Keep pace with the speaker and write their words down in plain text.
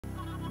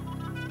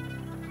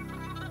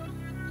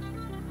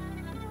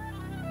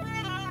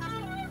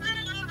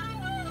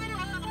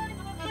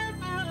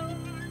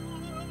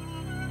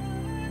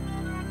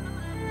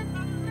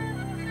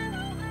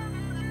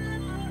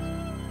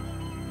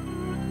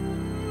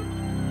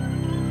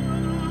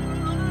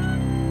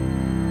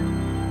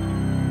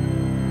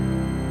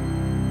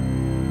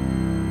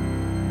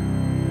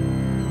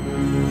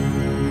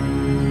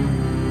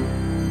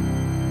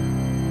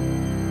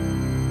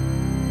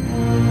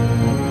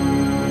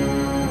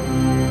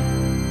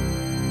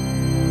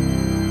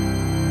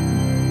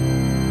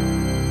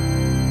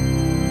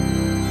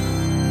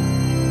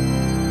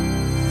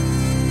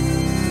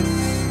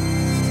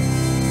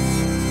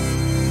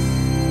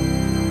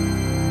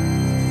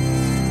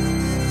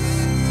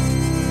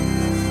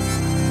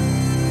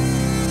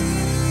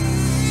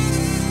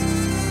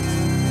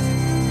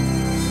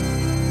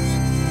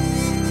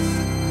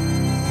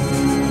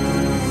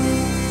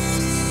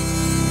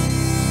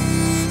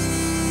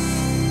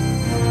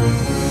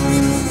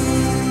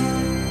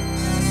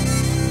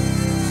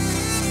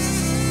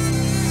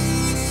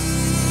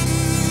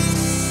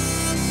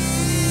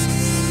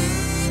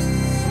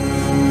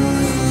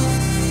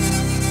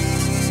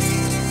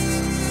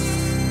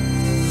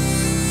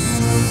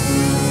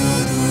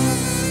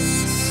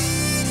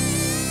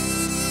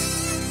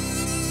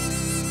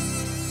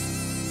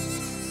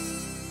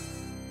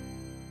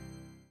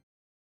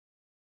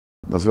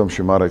Nazywam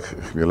się Marek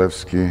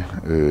Chmielewski,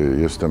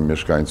 jestem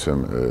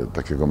mieszkańcem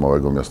takiego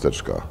małego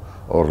miasteczka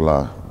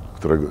Orla,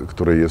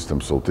 której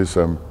jestem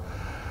sołtysem.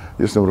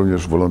 Jestem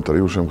również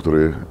wolontariuszem,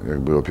 który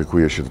jakby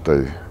opiekuje się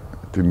tutaj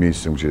tym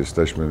miejscem, gdzie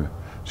jesteśmy,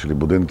 czyli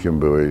budynkiem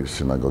byłej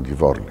synagogi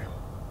w Orli.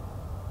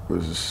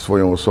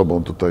 Swoją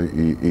osobą tutaj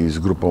i z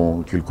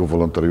grupą kilku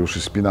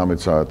wolontariuszy spinamy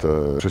całe to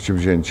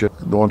przedsięwzięcie.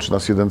 Łączy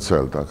nas jeden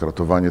cel, tak,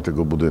 ratowanie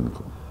tego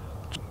budynku.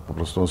 Po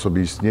prostu on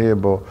sobie istnieje,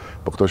 bo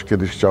ktoś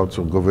kiedyś chciał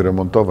go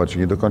wyremontować i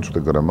nie dokończył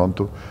tego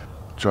remontu.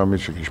 Trzeba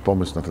mieć jakiś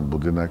pomysł na ten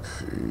budynek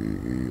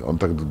i on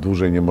tak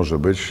dłużej nie może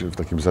być w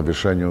takim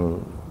zawieszeniu.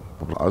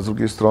 A z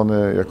drugiej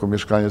strony, jako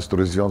mieszkaniec,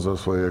 który związał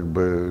swoje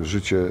jakby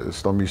życie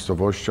z tą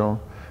miejscowością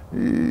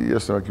i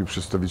jestem jakimś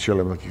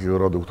przedstawicielem takiego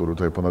rodu, który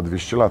tutaj ponad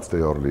 200 lat w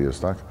tej Orli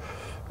jest, tak?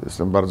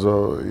 Jestem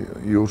bardzo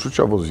i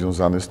uczuciowo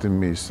związany z tym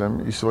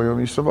miejscem i swoją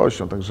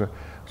miejscowością, także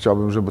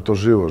chciałbym, żeby to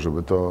żyło,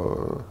 żeby to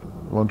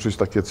łączyć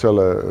takie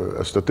cele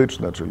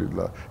estetyczne, czyli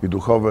i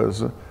duchowe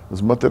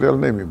z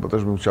materialnymi, bo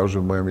też bym chciał,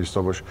 żeby moja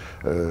miejscowość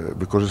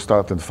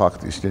wykorzystała ten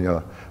fakt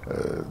istnienia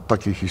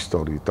takiej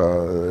historii,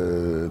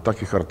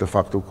 takich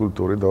artefaktów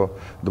kultury do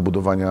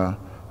budowania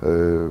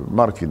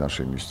marki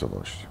naszej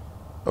miejscowości.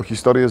 O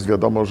historii jest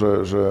wiadomo,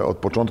 że od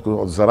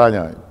początku, od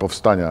zarania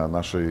powstania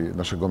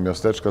naszego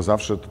miasteczka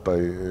zawsze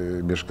tutaj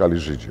mieszkali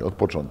Żydzi, od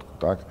początku,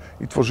 tak?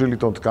 I tworzyli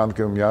tą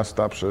tkankę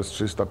miasta przez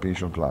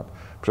 350 lat,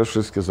 przez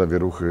wszystkie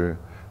zawieruchy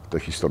te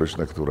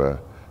historyczne, które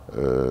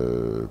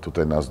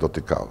tutaj nas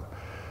dotykały.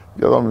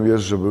 Wiadomo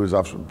jest, że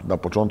zawsze, na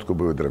początku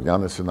były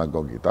drewniane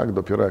synagogi, tak?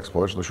 Dopiero jak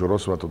społeczność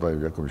urosła tutaj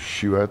w jakąś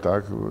siłę,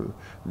 tak?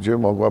 Gdzie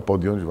mogła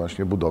podjąć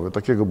właśnie budowę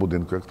takiego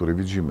budynku, jak który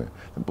widzimy.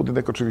 Ten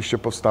budynek oczywiście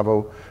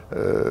powstawał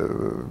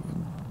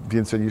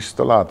więcej niż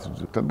 100 lat.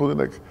 Ten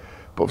budynek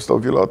powstał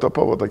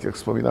wieloetapowo, tak jak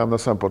wspominałem na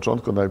samym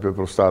początku. Najpierw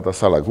powstała ta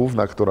sala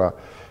główna, która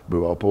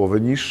była o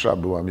połowę niższa,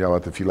 miała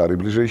te filary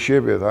bliżej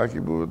siebie, tak?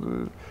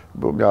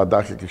 Bo miała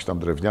dach jakiś tam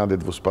drewniany,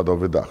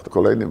 dwuspadowy dach.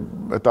 Kolejnym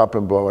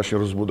etapem była właśnie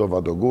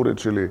rozbudowa do góry,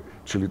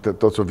 czyli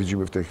to, co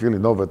widzimy w tej chwili,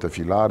 nowe te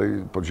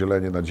filary,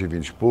 podzielenie na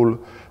 9 pól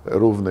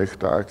równych,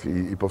 tak?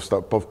 I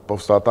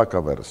powstała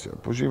taka wersja.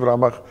 Później w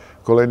ramach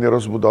kolejnej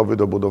rozbudowy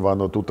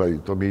dobudowano tutaj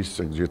to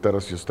miejsce, gdzie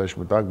teraz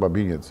jesteśmy, tak?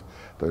 Babiniec,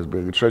 to jest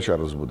trzecia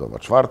rozbudowa.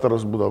 Czwarta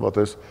rozbudowa to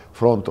jest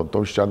fronton,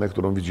 tą ścianę,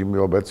 którą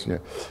widzimy obecnie.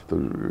 To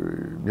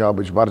miała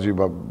być bardziej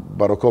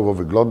barokowo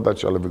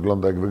wyglądać, ale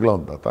wygląda jak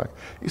wygląda, tak?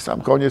 I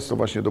sam koniec to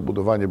właśnie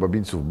dobudowanie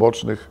babińców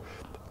bocznych,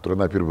 które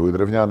najpierw były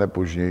drewniane,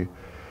 później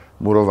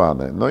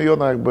murowane. No i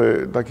ona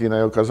jakby taki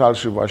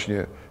najokazalszy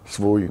właśnie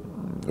swój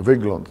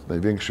wygląd,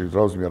 największy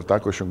rozmiar,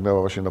 tak, osiągnęła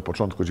właśnie na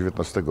początku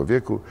XIX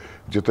wieku,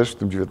 gdzie też w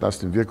tym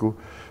XIX wieku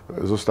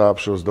została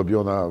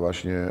przyozdobiona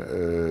właśnie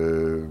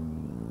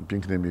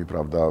pięknymi,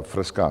 prawda,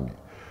 freskami.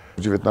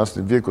 W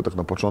XIX wieku, tak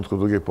na początku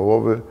drugiej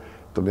połowy,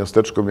 to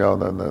miasteczko miało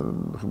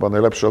chyba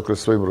najlepszy okres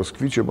w swoim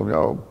rozkwicie, bo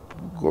miało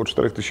około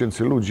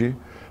 4000 ludzi,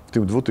 w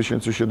tym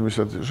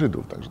 2700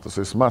 Żydów, także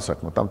to jest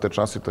masakr. No, tamte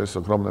czasy to jest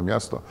ogromne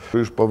miasto.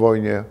 Już po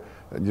wojnie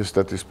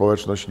niestety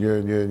społeczność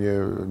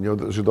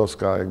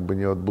żydowska jakby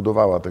nie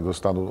odbudowała tego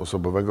stanu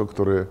osobowego,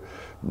 który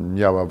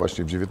miała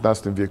właśnie w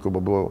XIX wieku,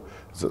 bo było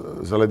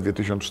zaledwie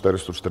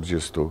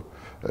 1440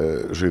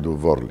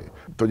 Żydów w Orli.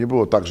 To nie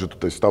było tak, że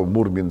tutaj stał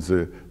mur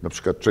między na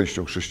przykład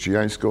częścią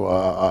chrześcijańską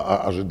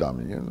a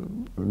Żydami. Nie?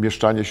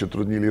 Mieszczanie się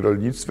trudnili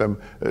rolnictwem,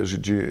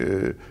 Żydzi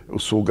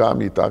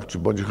usługami, tak, czy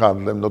bądź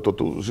handlem, no to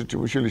tu Żydzi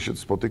musieli się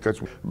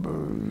spotykać.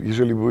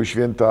 Jeżeli były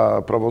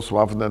święta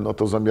prawosławne, no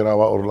to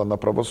zamierała Orla na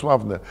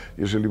prawosławne.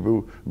 Jeżeli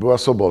była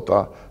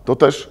sobota, to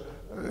też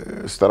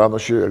starano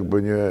się,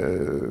 jakby nie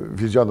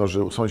wiedziano,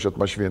 że sąsiad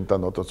ma święta,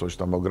 no to coś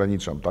tam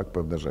ograniczam, tak,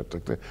 pewne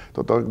rzeczy.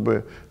 To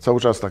jakby cały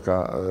czas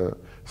taka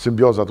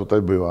symbioza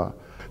tutaj była.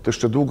 To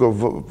jeszcze długo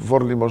w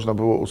Orli można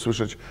było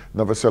usłyszeć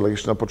na weselach,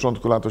 jeszcze na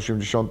początku lat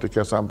 80.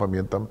 ja sam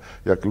pamiętam,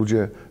 jak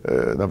ludzie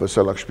na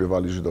weselach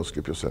śpiewali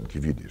żydowskie piosenki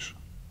w jidysz.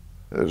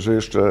 Że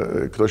jeszcze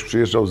ktoś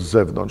przyjeżdżał z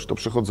zewnątrz, to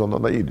przechodzono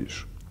na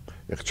jidysz.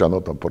 Jak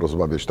chciano tam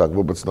porozmawiać tak w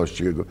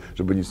obecności jego,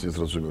 żeby nic nie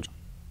zrozumiał.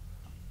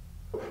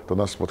 To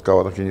nas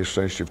spotkało takie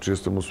nieszczęście w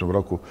 1938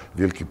 roku,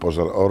 wielki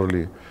pożar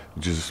Orli,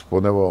 gdzie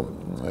spłonęło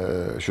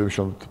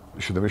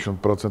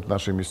 70%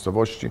 naszej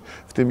miejscowości,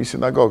 w tym i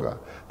synagoga.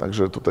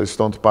 Także tutaj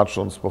stąd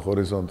patrząc po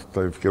horyzont,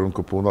 tutaj w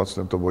kierunku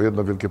północnym, to było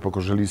jedno wielkie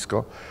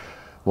pokorzelisko,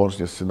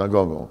 łącznie z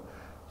synagogą.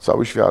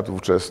 Cały świat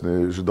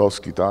ówczesny,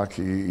 żydowski, tak,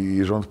 i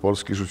rząd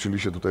polski rzucili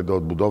się tutaj do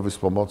odbudowy z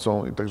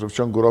pomocą i także w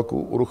ciągu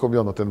roku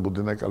uruchomiono ten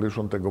budynek, ale już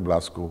on tego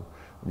blasku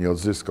nie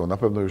odzyskał. Na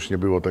pewno już nie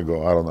było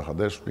tego Arona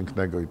Hadeszu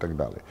pięknego i tak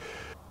dalej.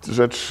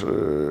 Rzecz,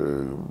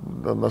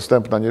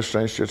 następna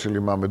nieszczęście,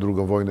 czyli mamy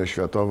II wojnę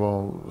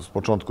światową. Z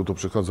początku tu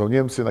przychodzą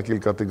Niemcy na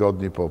kilka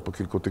tygodni, po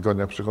kilku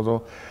tygodniach przychodzą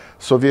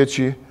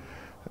Sowieci.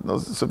 No,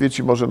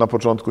 Sowieci może na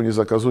początku nie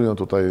zakazują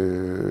tutaj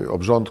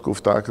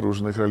obrządków, tak,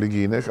 różnych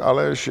religijnych,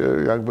 ale się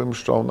jakby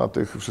mszczą na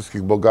tych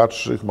wszystkich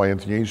bogatszych,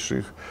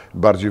 majętniejszych,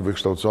 bardziej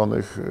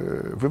wykształconych,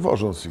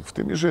 wywożąc ich, w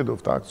tym i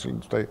Żydów, tak, czyli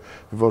tutaj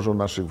wywożą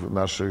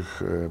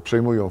naszych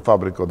przejmują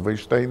fabryk od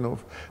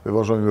Weinsteinów,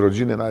 wywożą im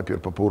rodziny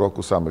najpierw po pół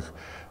roku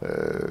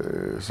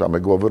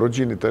same głowy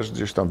rodziny też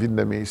gdzieś tam w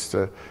inne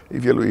miejsce i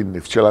wielu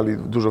innych.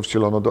 Dużo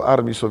wcielono do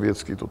armii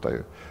sowieckiej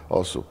tutaj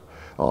osób.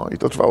 I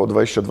to trwało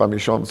 22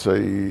 miesiące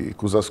i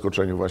ku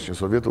zaskoczeniu właśnie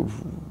Sowietów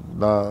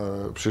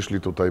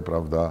przyszli tutaj,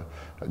 prawda,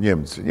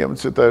 Niemcy.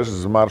 Niemcy też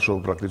z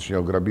marszu praktycznie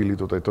ograbili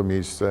tutaj to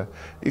miejsce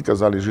i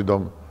kazali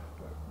Żydom,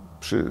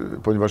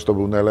 ponieważ to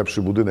był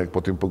najlepszy budynek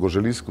po tym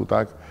pogorzelisku,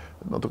 tak,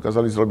 no to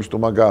kazali zrobić tu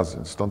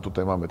magazyn. Stąd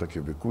tutaj mamy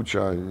takie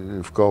wykucia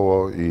w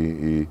koło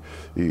i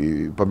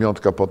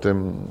pamiątka po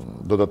tym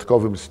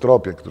dodatkowym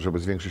stropie, żeby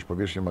zwiększyć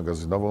powierzchnię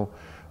magazynową,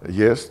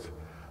 jest.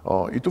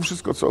 I tu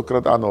wszystko, co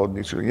okradano od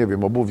nich, czyli nie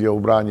wiem, obuwie,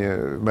 ubranie,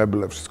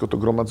 meble, wszystko to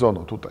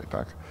gromadzono tutaj,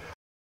 tak.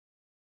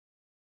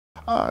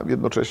 A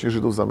jednocześnie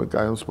Żydów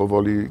zamykając,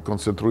 powoli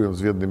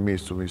koncentrując w jednym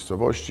miejscu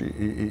miejscowości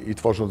i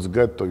tworząc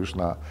getto już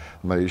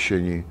na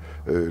jesieni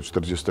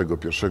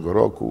 1941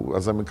 roku, a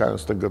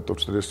zamykając te getto w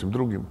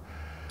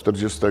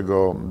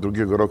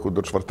 1942 roku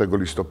do 4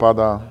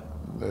 listopada,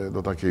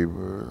 do takiej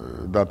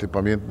daty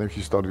pamiętnej w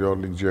historii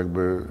Orli, gdzie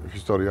jakby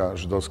historia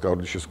żydowska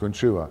Orli się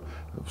skończyła.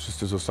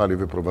 Wszyscy zostali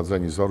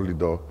wyprowadzeni z Orli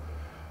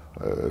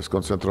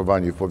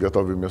skoncentrowani w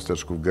powiatowym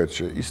miasteczku w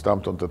getcie i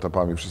stamtąd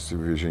etapami wszyscy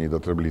wywiezieni do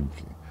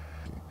Treblinki.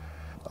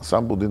 A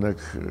sam budynek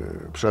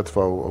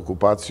przetrwał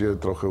okupację,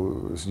 trochę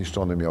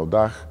zniszczony miał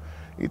dach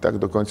i tak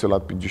do końca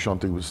lat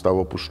 50. został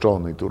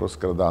opuszczony i tu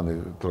rozkradany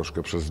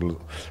troszkę przez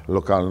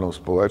lokalną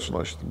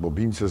społeczność, bo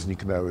bince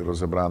zniknęły,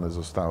 rozebrane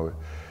zostały.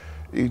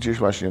 I gdzieś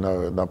właśnie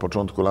na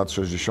początku lat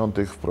 60.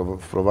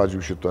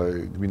 wprowadził się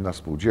tutaj gminna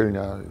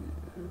spółdzielnia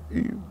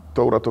i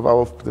to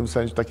uratowało w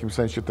takim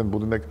sensie ten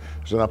budynek,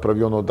 że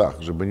naprawiono dach,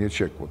 żeby nie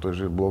ciekło. To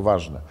już było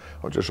ważne.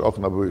 Chociaż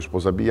okna były już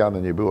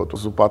pozabijane, nie było to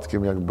z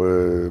upadkiem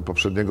jakby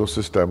poprzedniego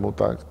systemu,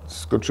 tak,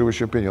 skończyły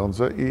się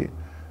pieniądze i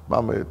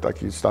mamy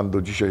taki stan,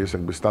 do dzisiaj jest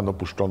jakby stan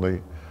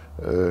opuszczonej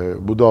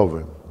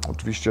budowy.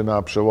 Oczywiście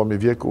na przełomie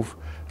wieków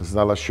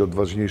znalazł się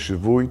odważniejszy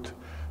wójt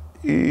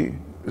i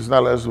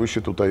znalazły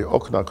się tutaj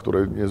okna,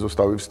 które nie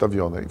zostały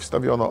wstawione i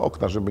wstawiono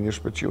okna, żeby nie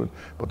szpeciły,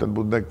 bo ten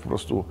budynek po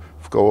prostu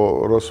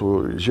wkoło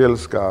rosło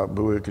zielska,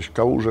 były jakieś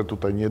kałuże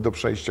tutaj nie do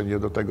przejścia, nie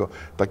do tego,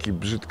 takie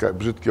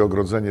brzydkie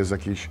ogrodzenie z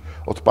jakichś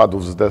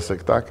odpadów z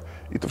desek, tak?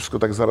 I to wszystko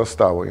tak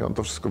zarastało i on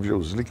to wszystko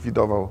wziął,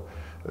 zlikwidował,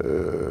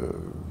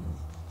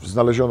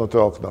 znaleziono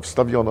te okna,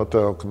 wstawiono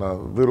te okna,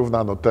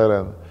 wyrównano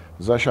teren,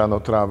 zasiano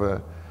trawę.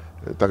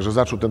 Także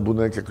zaczął ten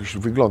budynek jakoś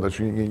wyglądać,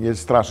 nie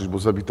straszyć, bo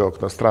zabite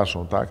okna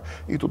straszą, tak?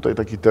 I tutaj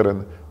taki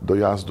teren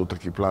dojazdu,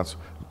 taki plac,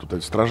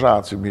 tutaj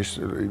strażacy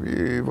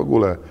i w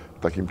ogóle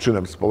takim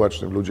czynem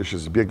społecznym ludzie się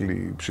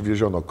zbiegli,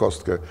 przywieziono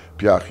kostkę,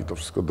 piach i to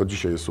wszystko do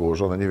dzisiaj jest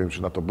ułożone. Nie wiem,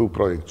 czy na to był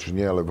projekt, czy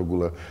nie, ale w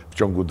ogóle w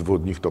ciągu 2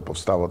 dni to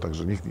powstało,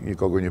 także nikt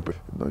nikogo nie...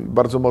 No i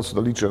bardzo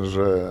mocno liczę,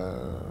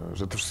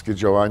 że te wszystkie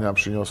działania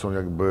przyniosą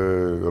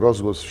jakby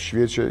rozgłos w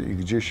świecie i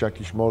gdzieś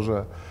jakiś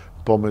może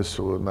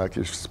pomysł na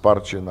jakieś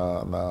wsparcie,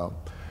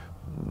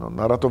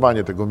 na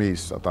ratowanie tego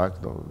miejsca, tak?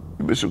 No,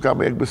 my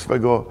szukamy jakby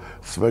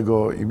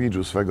swego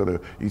imidżu,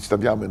 i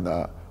stawiamy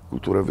na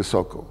kulturę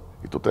wysoką.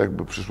 I tutaj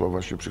jakby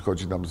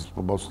przychodzi nam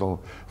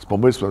z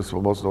pomysłem, z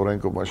pomocną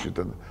ręką właśnie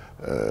ten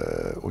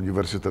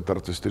Uniwersytet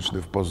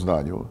Artystyczny w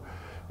Poznaniu.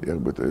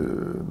 Jakby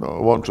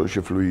łączą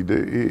się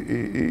fluidy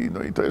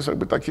i to jest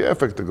jakby taki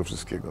efekt tego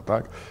wszystkiego,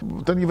 tak?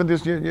 Ten event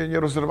jest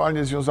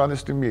nierozerwalnie związany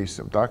z tym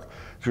miejscem, tak?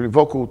 Czyli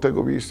wokół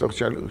tego miejsca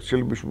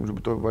chcielibyśmy,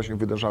 żeby to właśnie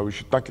wydarzały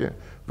się takie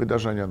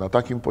wydarzenia na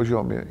takim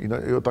poziomie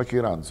i o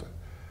takiej randze.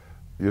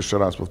 Jeszcze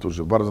raz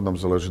powtórzę, bardzo nam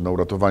zależy na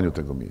uratowaniu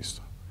tego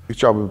miejsca. I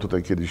chciałbym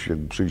tutaj kiedyś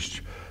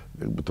przyjść,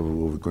 jakby to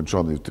było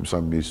wykończone, w tym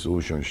samym miejscu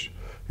usiąść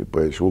i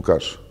powiedzieć: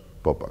 Łukasz,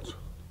 popatrz.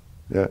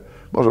 Nie?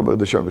 Może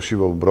będę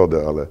siwał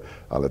brodę,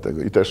 ale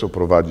tego i też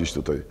oprowadzić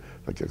tutaj,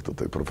 tak jak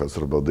tutaj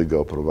profesor Bodyga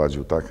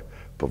oprowadził, tak,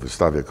 po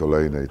wystawie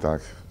kolejnej,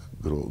 tak,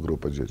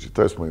 grupę dzieci.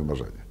 To jest moje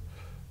marzenie.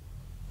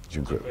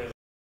 Dziękuję.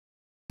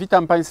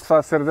 Witam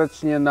Państwa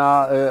serdecznie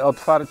na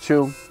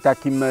otwarciu,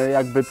 takim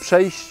jakby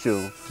przejściu,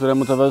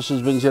 któremu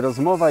towarzyszyć będzie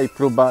rozmowa i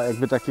próba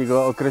jakby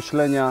takiego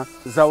określenia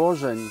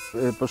założeń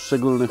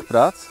poszczególnych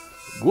prac.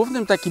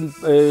 Głównym takim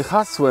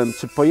hasłem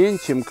czy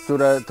pojęciem,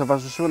 które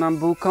towarzyszyło nam,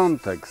 był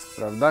kontekst,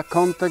 prawda?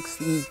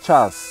 Kontekst i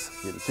czas,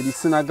 czyli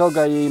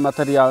synagoga i jej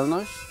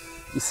materialność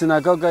i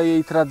synagoga i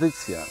jej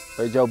tradycja,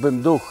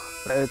 powiedziałbym duch.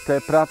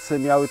 Te prace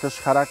miały też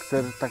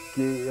charakter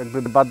taki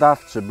jakby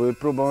badawczy, były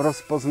próbą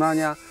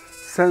rozpoznania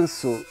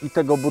sensu i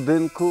tego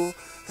budynku,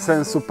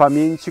 sensu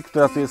pamięci,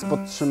 która tu jest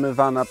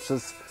podtrzymywana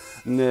przez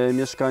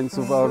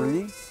mieszkańców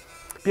Orli.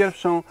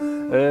 Pierwszą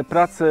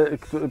pracę,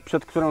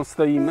 przed którą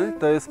stoimy,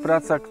 to jest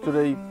praca,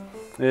 której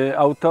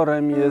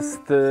Autorem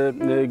jest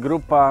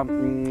grupa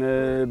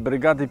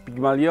Brygady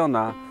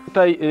Pigmaliona.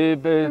 Tutaj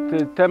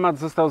temat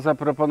został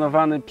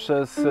zaproponowany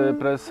przez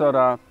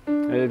profesora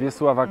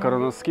Wiesława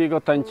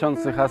Koronowskiego,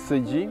 Tańczący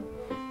Hasydzi.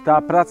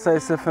 Ta praca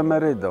jest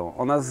efemerydą.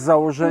 Ona z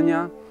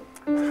założenia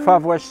trwa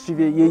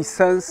właściwie, jej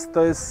sens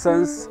to jest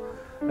sens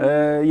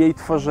jej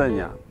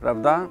tworzenia,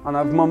 prawda?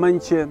 Ona w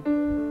momencie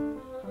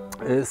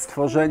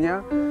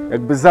stworzenia,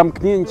 jakby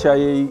zamknięcia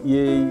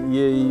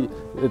jej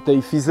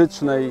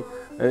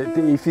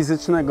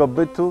fizycznego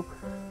bytu,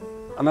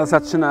 ona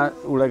zaczyna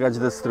ulegać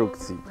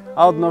destrukcji.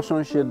 A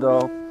odnoszą się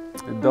do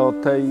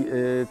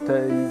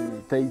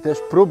tej też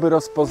próby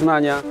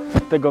rozpoznania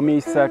tego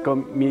miejsca jako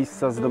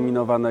miejsca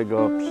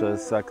zdominowanego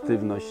przez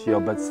aktywność i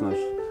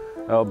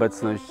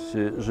obecność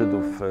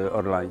Żydów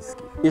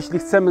orlańskich. Jeśli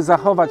chcemy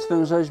zachować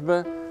tę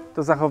rzeźbę,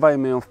 to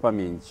zachowajmy ją w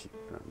pamięci,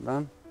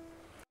 prawda?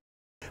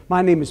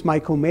 My name is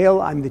Michael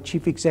Mail. I'm the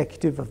Chief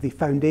Executive of the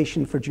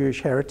Foundation for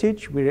Jewish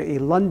Heritage. We're a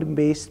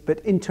London-based but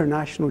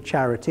international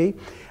charity,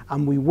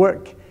 and we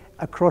work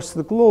across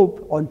the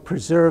globe on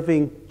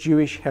preserving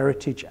Jewish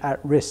heritage at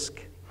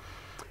risk.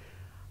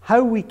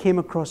 How we came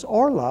across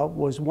Orla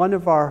was one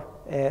of our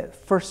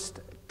first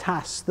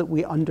tasks that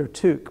we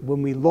undertook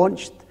when we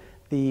launched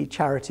the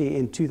charity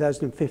in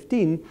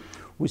 2015,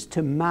 was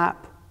to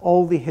map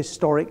all the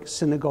historic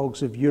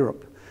synagogues of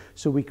Europe.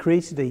 So we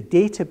created a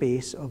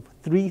database of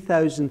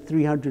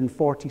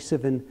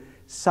 3,347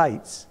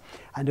 sites,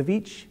 and of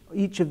each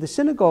of the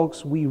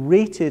synagogues we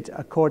rated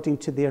according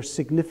to their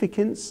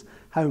significance,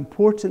 how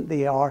important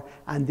they are,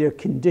 and their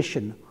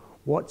condition,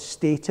 what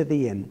state are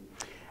they in.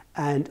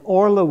 And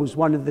Orla was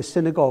one of the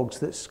synagogues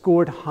that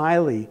scored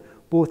highly,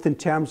 both in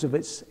terms of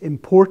its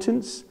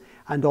importance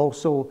and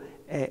also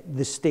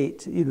the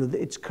state,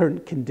 its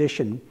current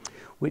condition,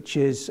 which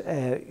is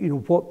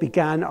what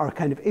began our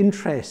kind of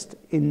interest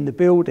in the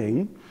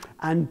building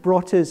and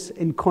brought us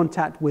in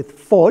contact with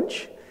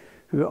Fodge,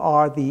 who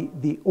are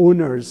the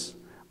owners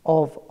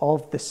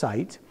of the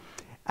site.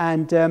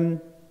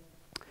 And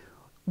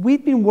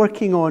we've been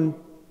working on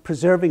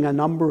preserving a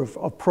number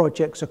of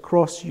projects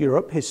across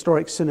Europe,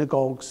 historic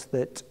synagogues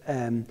that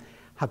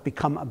have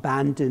become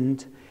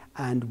abandoned,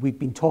 and we've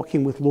been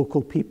talking with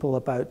local people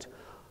about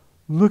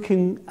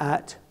looking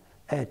at,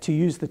 to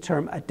use the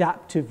term,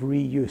 adaptive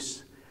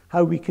reuse,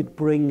 how we could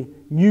bring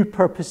new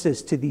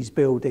purposes to these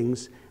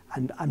buildings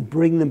and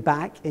bring them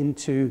back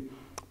into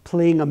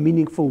playing a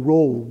meaningful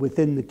role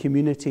within the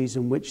communities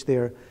in which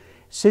they're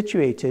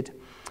situated.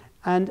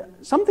 And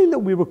something that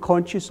we were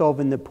conscious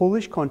of in the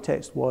Polish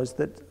context was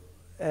that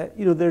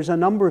there's a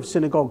number of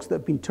synagogues that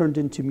have been turned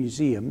into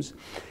museums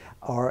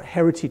or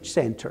heritage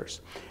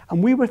centers.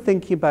 And we were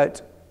thinking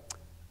about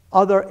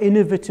other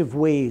innovative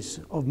ways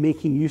of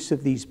making use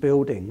of these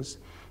buildings.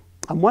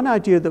 And one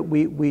idea that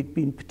we'd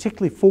been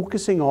particularly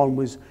focusing on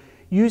was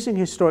using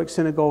historic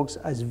synagogues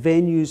as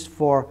venues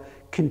for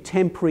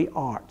contemporary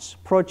arts,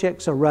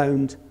 projects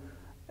around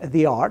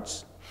the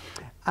arts.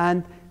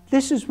 And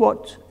this is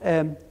what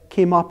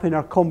came up in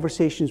our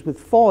conversations with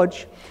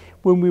Fodge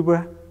when we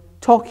were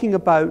talking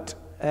about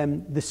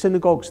the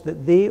synagogues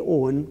that they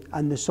own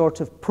and the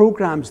sort of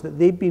programs that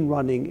they've been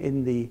running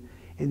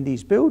in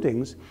these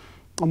buildings.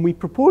 And we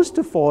proposed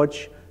to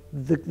Fodge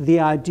the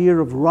idea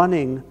of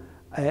running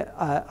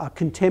a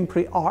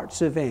contemporary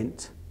arts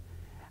event.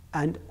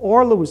 And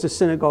Orla was a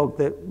synagogue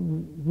that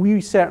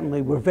we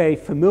certainly were very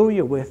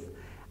familiar with,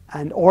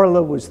 and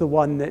Orla was the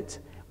one that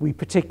we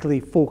particularly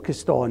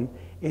focused on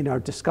in our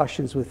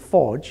discussions with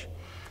Fodge.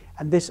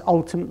 And this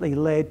ultimately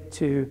led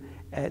to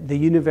the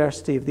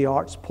University of the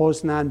Arts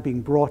Poznan being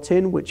brought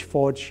in, which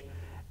Fodge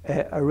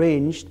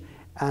arranged,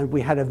 and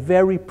we had a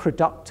very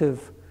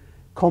productive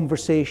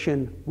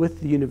conversation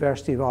with the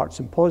University of Arts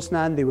in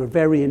Poznan. They were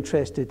very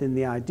interested in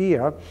the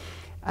idea,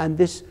 and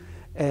this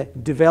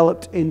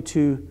developed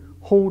into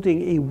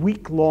holding a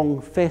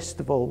week-long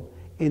festival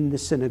in the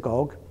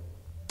synagogue,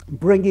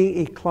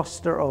 bringing a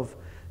cluster of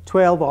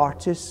 12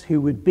 artists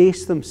who would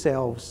base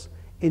themselves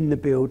in the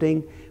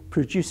building,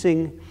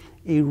 producing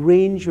a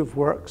range of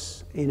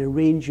works in a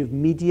range of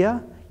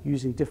media,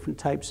 using different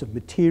types of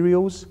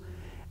materials,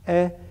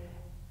 and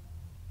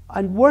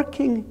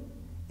working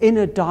in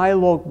a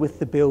dialogue with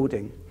the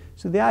building.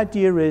 So the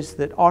idea is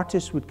that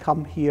artists would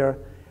come here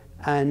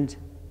and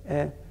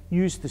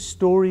use the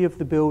story of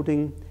the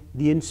building,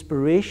 the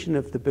inspiration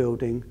of the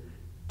building,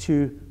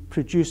 to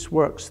produce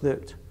works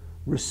that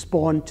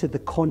respond to the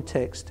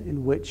context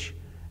in which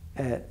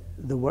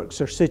the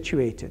works are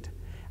situated.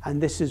 And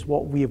this is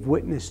what we have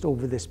witnessed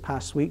over this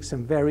past week.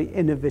 Some very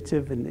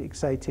innovative and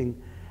exciting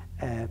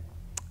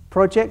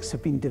projects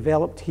have been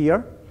developed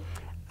here,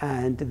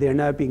 and they're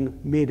now being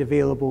made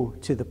available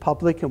to the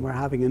public, and we're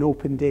having an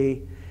open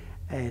day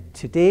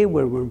today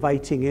where we're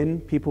inviting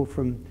in people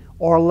from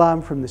Orla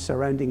and from the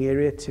surrounding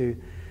area to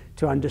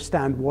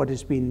understand what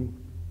has been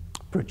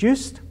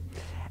produced.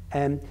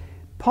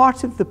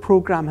 Part of the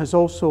program has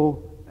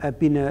also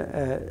been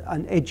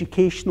an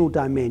educational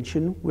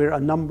dimension where a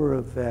number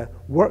of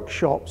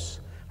workshops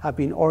have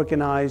been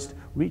organized,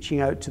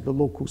 reaching out to the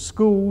local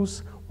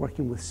schools,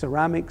 working with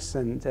ceramics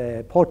and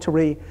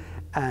pottery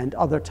and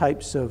other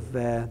types of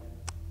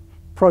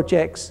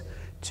projects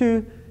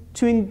to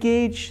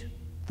engage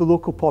the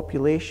local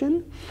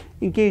population,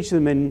 engage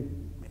them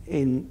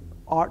in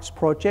arts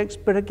projects,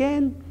 but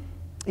again,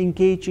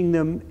 engaging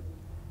them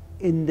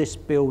in this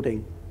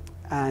building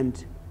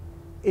and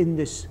in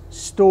this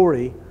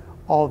story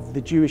of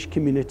the Jewish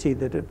community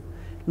that have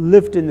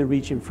lived in the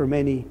region for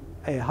many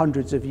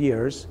hundreds of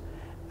years,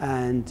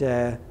 and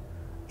a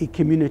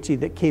community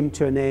that came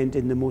to an end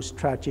in the most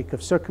tragic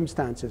of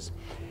circumstances.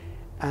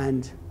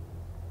 And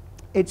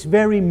it's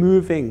very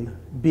moving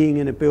being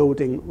in a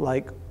building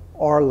like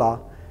Orla.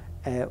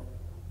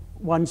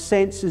 One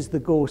senses the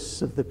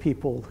ghosts of the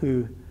people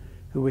who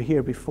were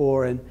here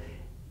before. And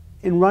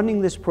in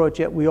running this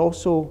project, we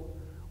also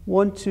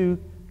want to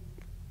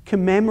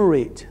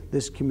commemorate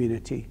this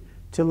community,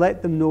 to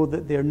let them know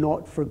that they're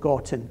not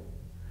forgotten,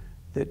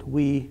 that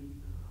we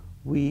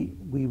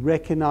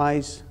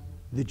recognize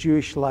the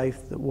Jewish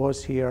life that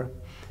was here,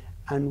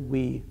 and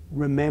we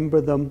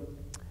remember them,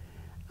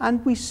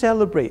 and we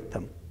celebrate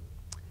them,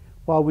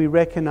 while we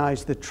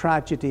recognize the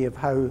tragedy of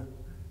how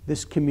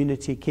this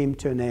community came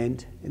to an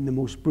end in the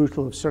most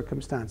brutal of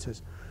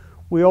circumstances.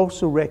 We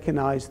also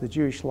recognize the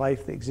Jewish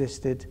life that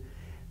existed,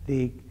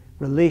 the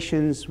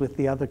relations with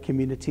the other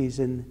communities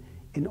in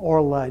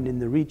Orla and in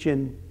the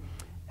region,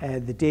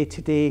 the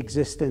day-to-day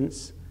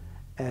existence,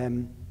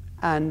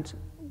 and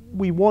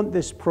we want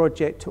this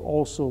project to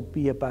also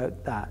be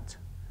about that.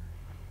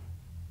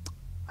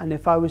 And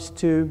if I was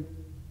to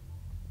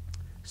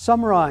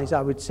summarize,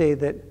 I would say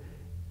that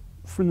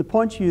from the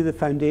point of view of the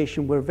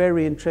foundation, we're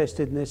very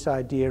interested in this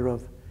idea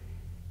of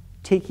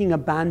taking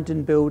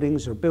abandoned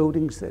buildings or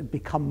buildings that have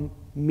become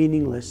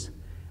meaningless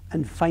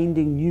and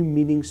finding new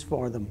meanings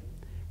for them,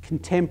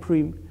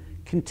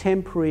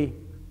 contemporary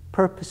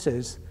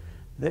purposes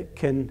that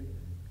can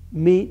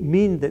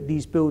mean that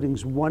these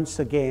buildings once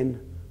again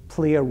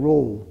play a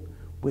role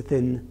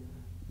within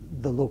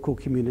the local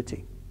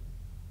community.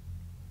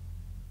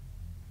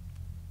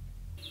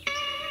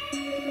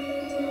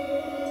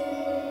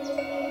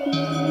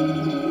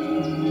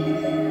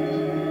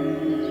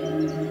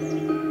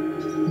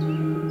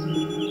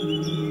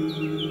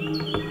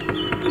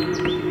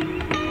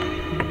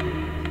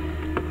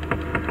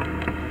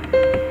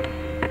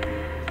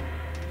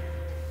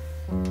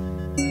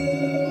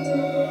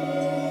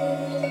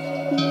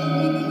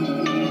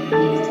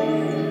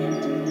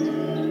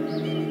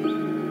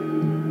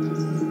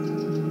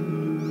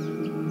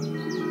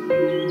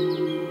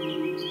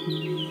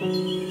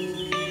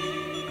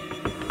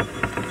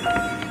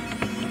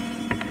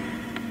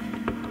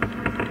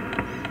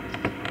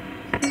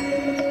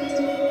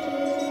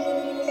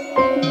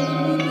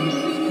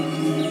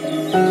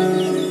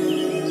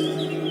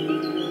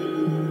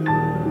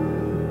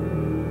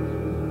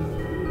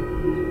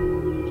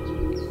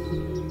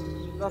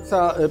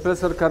 Praca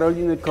profesor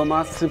Karoliny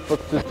Komasy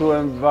pod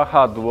tytułem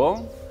Wahadło.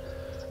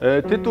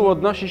 Tytuł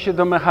odnosi się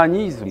do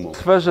mechanizmu. W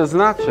sferze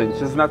znaczeń,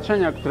 czy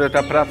znaczenia, które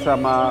ta praca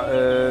ma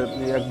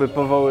jakby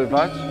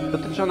powoływać,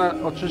 dotyczy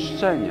ona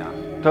oczyszczenia.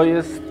 To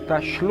jest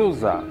ta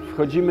śluza.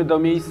 Wchodzimy do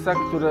miejsca,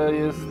 które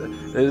jest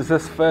ze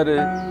sfery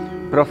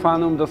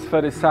profanum do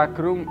sfery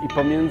sacrum i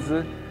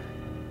pomiędzy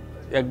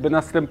jakby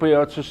następuje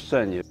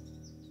oczyszczenie.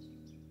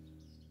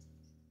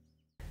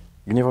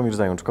 Gniewomir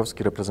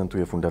Zajączkowski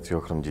reprezentuje Fundację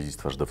Ochrony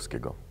Dziedzictwa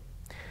Żydowskiego.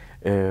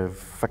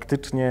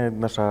 Faktycznie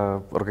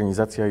nasza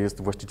organizacja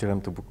jest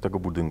właścicielem tego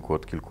budynku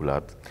od kilku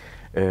lat,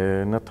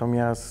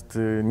 natomiast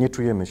nie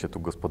czujemy się tu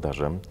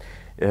gospodarzem.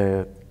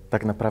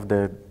 Tak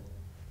naprawdę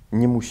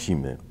nie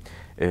musimy,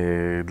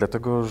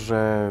 dlatego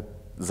że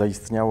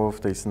zaistniało w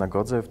tej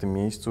synagodze, w tym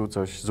miejscu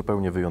coś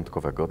zupełnie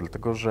wyjątkowego,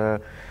 dlatego że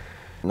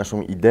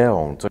naszą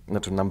ideą, na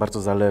czym nam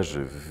bardzo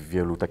zależy w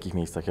wielu takich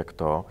miejscach jak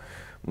to,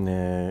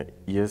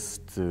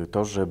 jest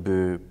to,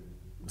 żeby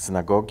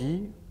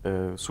synagogi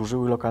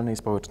służyły lokalnej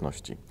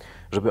społeczności,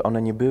 żeby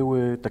one nie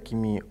były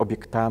takimi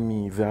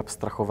obiektami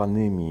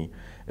wyabstrahowanymi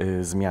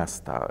z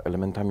miasta,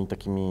 elementami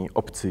takimi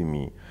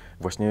obcymi,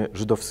 właśnie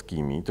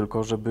żydowskimi,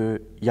 tylko żeby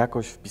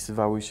jakoś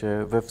wpisywały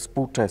się we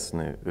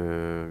współczesny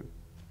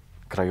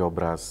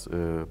krajobraz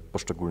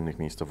poszczególnych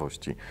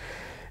miejscowości.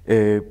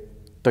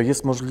 To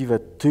jest możliwe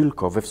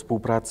tylko we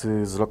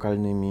współpracy z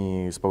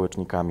lokalnymi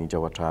społecznikami,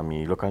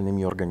 działaczami,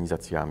 lokalnymi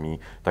organizacjami,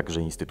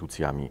 także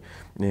instytucjami.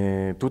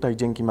 Tutaj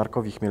dzięki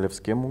Markowi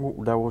Chmielewskiemu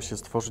udało się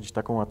stworzyć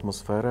taką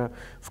atmosferę,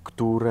 w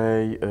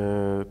której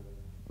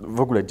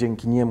w ogóle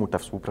dzięki niemu ta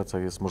współpraca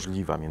jest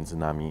możliwa między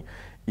nami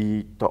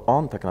i to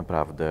on tak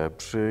naprawdę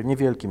przy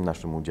niewielkim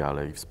naszym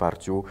udziale i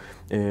wsparciu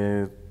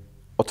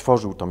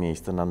otworzył to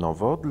miejsce na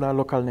nowo dla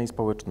lokalnej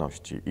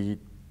społeczności i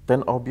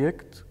ten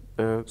obiekt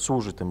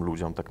służy tym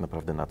ludziom tak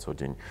naprawdę na co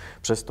dzień.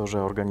 Przez to,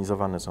 że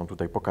organizowane są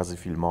tutaj pokazy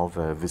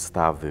filmowe,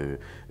 wystawy,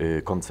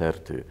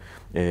 koncerty.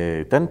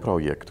 Ten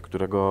projekt,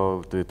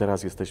 którego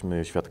teraz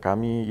jesteśmy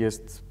świadkami,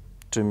 jest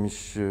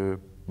czymś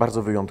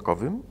bardzo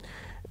wyjątkowym.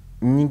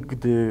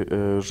 Nigdy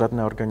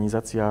żadna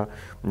organizacja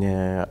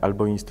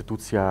albo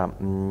instytucja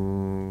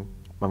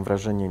mam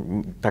wrażenie,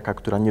 taka,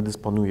 która nie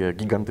dysponuje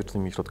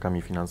gigantycznymi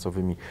środkami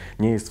finansowymi,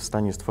 nie jest w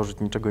stanie stworzyć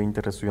niczego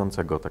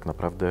interesującego tak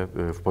naprawdę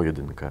w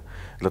pojedynkę.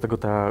 Dlatego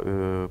ta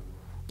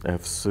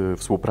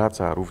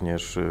współpraca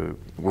również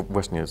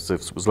właśnie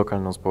z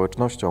lokalną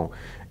społecznością,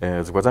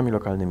 z władzami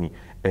lokalnymi,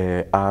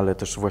 ale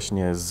też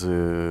właśnie z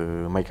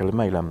Michaelem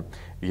Mailem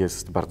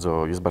jest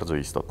bardzo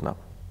istotna.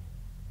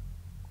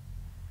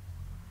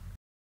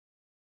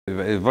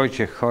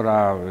 Wojciech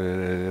Chora,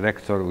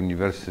 rektor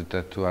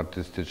Uniwersytetu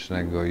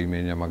Artystycznego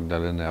imienia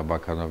Magdaleny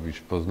Abakanowicz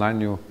w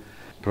Poznaniu,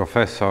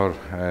 profesor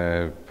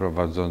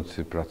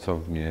prowadzący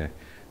pracownię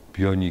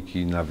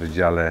bioniki na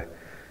Wydziale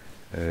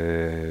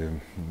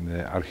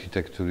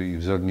Architektury i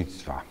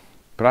Wzornictwa.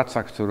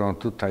 Praca, którą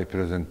tutaj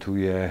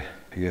prezentuję,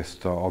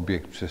 jest to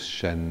obiekt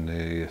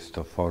przestrzenny, jest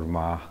to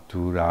forma,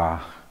 która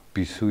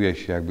wpisuje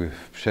się jakby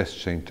w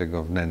przestrzeń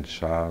tego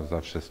wnętrza.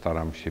 Zawsze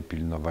staram się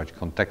pilnować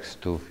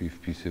kontekstów i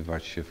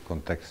wpisywać się w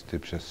konteksty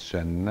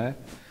przestrzenne,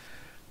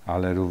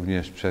 ale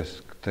również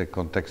przez te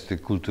konteksty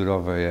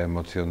kulturowe i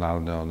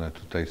emocjonalne, one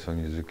tutaj są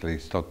niezwykle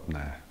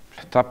istotne.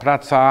 Ta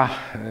praca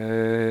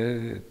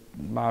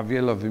ma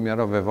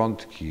wielowymiarowe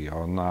wątki.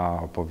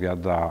 Ona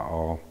opowiada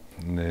o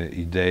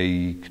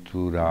idei,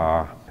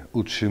 która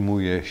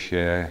utrzymuje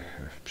się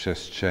w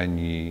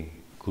przestrzeni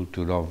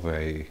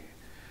kulturowej,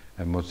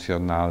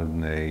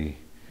 emocjonalnej,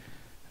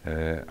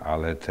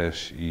 ale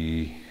też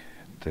i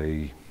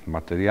tej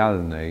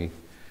materialnej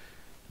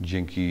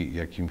dzięki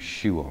jakimś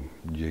siłom,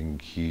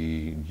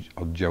 dzięki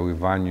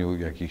oddziaływaniu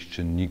jakichś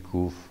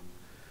czynników.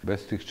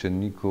 Bez tych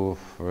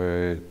czynników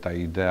ta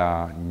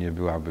idea nie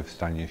byłaby w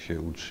stanie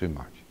się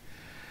utrzymać.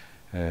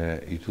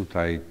 I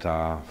tutaj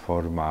ta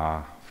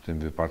forma, w tym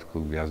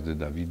wypadku Gwiazdy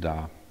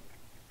Dawida,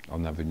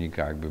 ona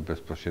wynika jakby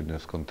bezpośrednio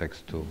z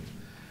kontekstu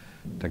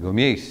tego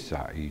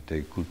miejsca i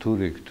tej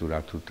kultury,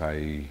 która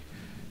tutaj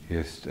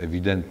jest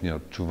ewidentnie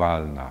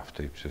odczuwalna w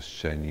tej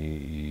przestrzeni,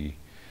 i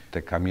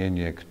te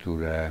kamienie,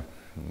 które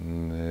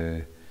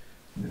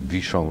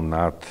wiszą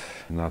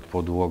nad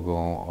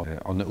podłogą,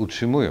 one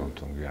utrzymują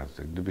tą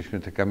gwiazdę. Gdybyśmy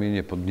te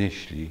kamienie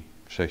podnieśli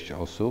w 6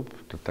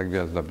 osób, to ta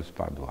gwiazda by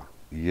spadła.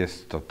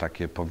 Jest to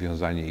takie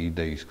powiązanie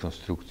idei z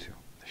konstrukcją.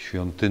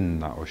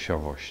 Świątynna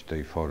osiowość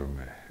tej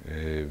formy,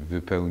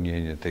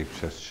 wypełnienie tej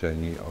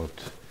przestrzeni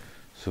od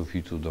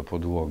sufitu do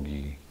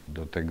podłogi,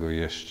 do tego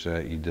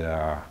jeszcze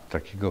idea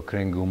takiego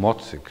kręgu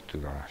mocy,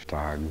 która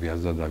ta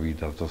Gwiazda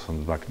Dawida to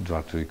są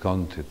dwa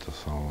trójkąty,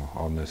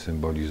 one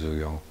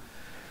symbolizują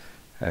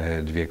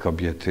dwie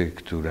kobiety,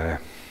 które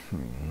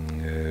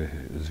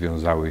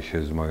związały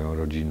się z moją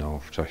rodziną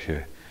w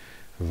czasie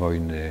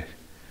wojny.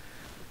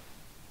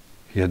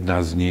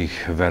 Jedna z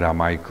nich, Wera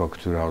Majko,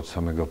 która od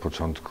samego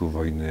początku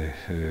wojny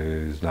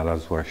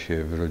znalazła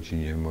się w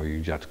rodzinie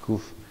moich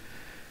dziadków.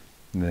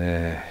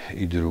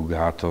 I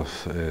druga to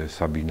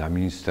Sabina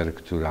Minster,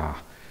 która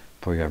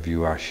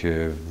pojawiła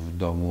się w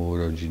domu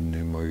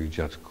rodzinnym moich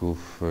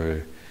dziadków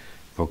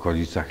w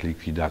okolicach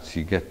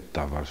likwidacji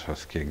getta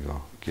warszawskiego,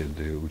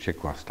 kiedy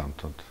uciekła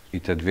stamtąd.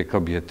 I te dwie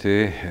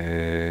kobiety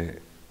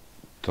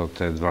to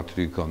te dwa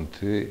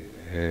trójkąty,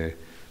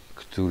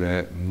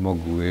 które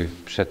mogły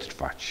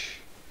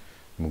przetrwać,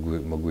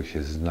 mogły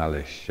się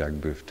znaleźć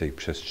jakby w tej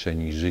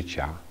przestrzeni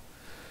życia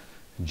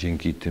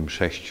dzięki tym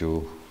 6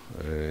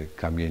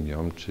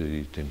 kamieniom,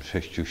 czyli tym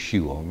 6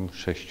 siłom,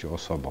 6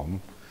 osobom,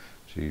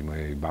 czyli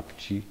mojej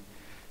babci,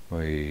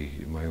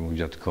 mojemu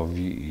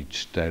dziadkowi i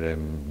 4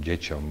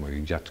 dzieciom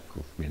moich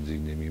dziadków, między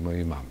innymi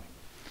mojej mamy.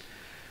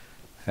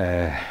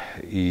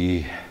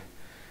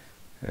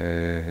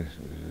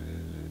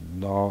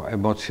 No,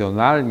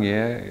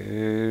 emocjonalnie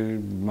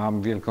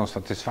mam wielką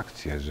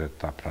satysfakcję, że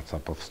ta praca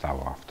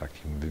powstała w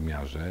takim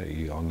wymiarze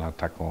i ona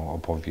taką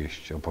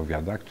opowieść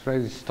opowiada, która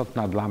jest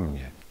istotna dla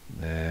mnie.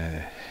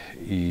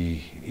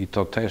 I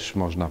to też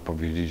można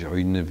powiedzieć o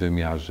innym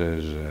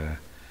wymiarze, że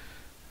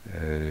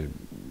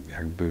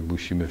jakby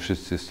musimy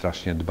wszyscy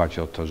strasznie dbać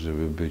o to,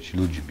 żeby być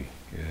ludźmi,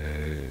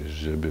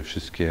 żeby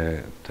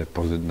wszystkie te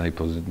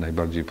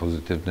najbardziej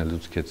pozytywne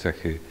ludzkie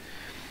cechy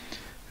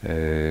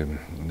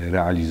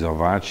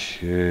realizować,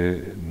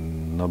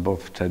 no bo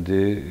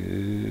wtedy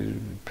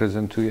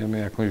prezentujemy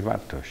jakąś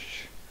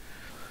wartość,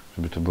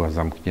 żeby to była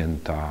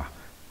zamknięta,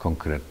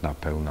 konkretna,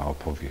 pełna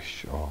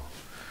opowieść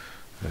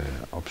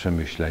o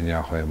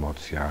przemyśleniach, o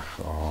emocjach,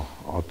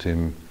 o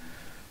tym,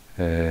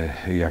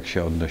 jak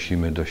się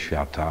odnosimy do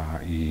świata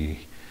i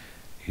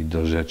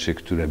do rzeczy,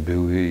 które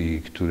były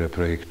i które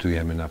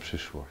projektujemy na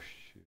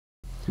przyszłość.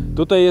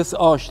 Tutaj jest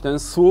oś, ten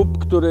słup,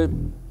 który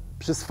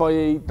przy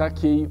swojej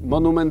takiej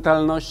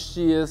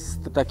monumentalności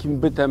jest takim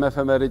bytem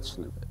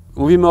efemerycznym.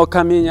 Mówimy o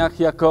kamieniach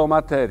jako o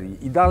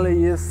materii. I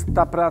dalej jest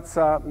ta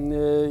praca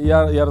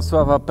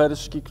Jarosława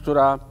Perszki,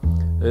 która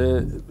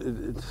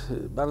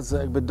bardzo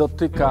jakby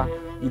dotyka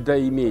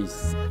idei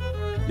miejsc.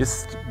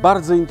 Jest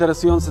bardzo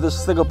interesujący też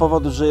z tego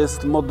powodu, że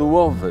jest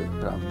modułowy,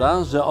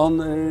 prawda? Że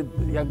on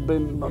jakby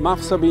ma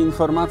w sobie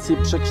informacje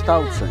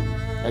przekształceń,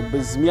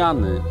 jakby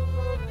zmiany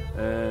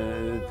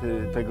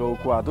tego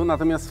układu.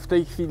 Natomiast w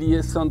tej chwili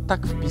jest on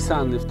tak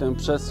wpisany w tę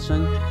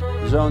przestrzeń,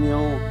 że on ją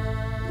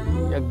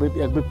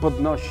jakby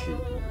podnosi.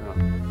 No.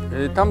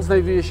 Tam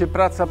znajduje się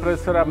praca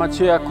profesora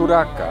Macieja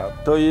Kuraka.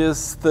 To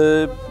jest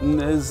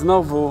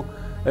znowu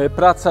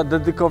praca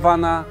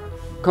dedykowana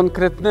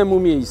konkretnemu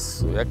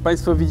miejscu. Jak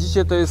Państwo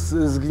widzicie, to jest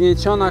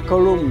zgnieciona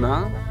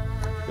kolumna,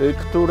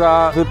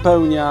 która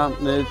wypełnia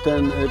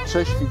ten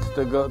prześwit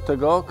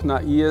tego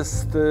okna i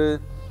jest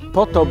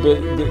po to,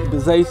 by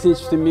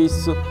zaistnieć w tym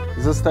miejscu,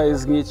 zostaje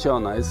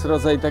zgnieciona. Jest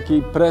rodzaj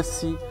takiej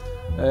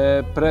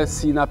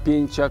presji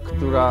napięcia,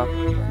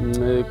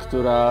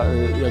 która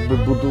jakby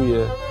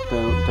buduje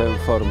tę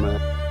formę.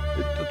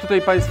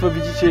 Tutaj Państwo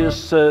widzicie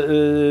jeszcze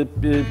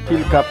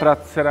kilka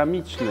prac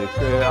ceramicznych.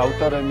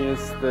 Autorem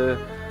jest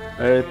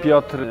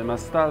Piotr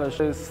Mastalerz.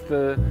 To jest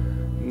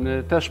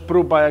też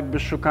próba jakby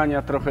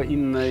szukania trochę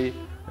innej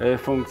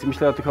funkcji,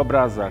 myślę o tych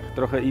obrazach,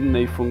 trochę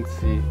innej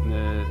funkcji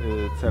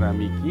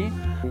ceramiki.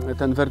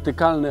 Ten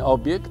wertykalny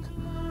obiekt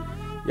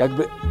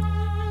jakby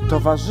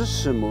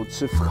towarzyszy mu,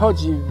 czy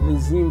wchodzi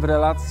z nim w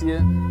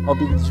relację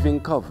obiekt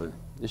dźwiękowy.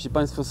 Jeśli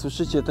Państwo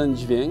słyszycie ten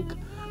dźwięk,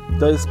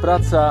 to jest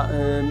praca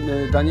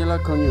Daniela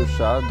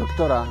Koniusza,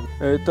 doktora.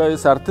 To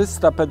jest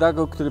artysta,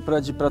 pedagog, który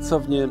prowadzi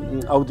pracownię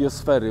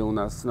audiosfery u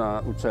nas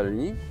na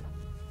uczelni.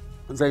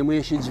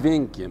 Zajmuje się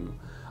dźwiękiem,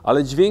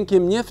 ale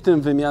dźwiękiem nie w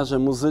tym wymiarze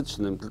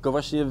muzycznym, tylko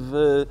właśnie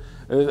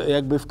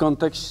jakby w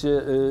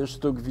kontekście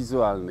sztuk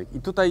wizualnych.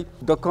 I tutaj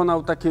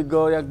dokonał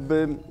takiego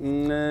jakby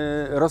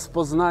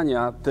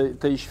rozpoznania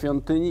tej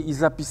świątyni i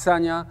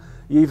zapisania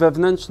jej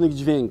wewnętrznych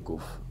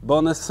dźwięków, bo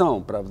one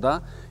są,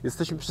 prawda?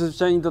 Jesteśmy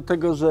przyzwyczajeni do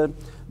tego, że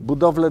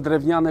budowle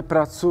drewniane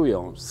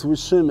pracują,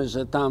 słyszymy,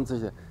 że tam coś,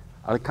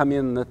 ale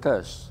kamienne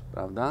też,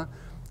 prawda?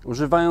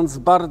 Używając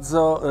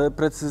bardzo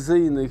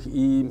precyzyjnych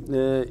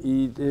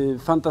i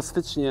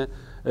fantastycznie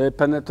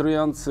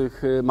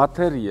penetrujących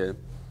materię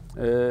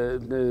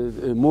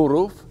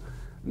murów,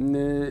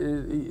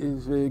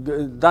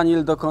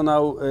 Daniel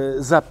dokonał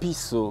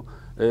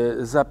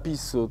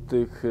zapisu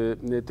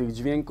tych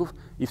dźwięków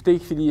i w tej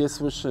chwili je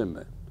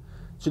słyszymy.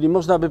 Czyli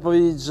można by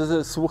powiedzieć,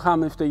 że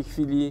słuchamy w tej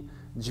chwili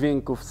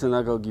dźwięków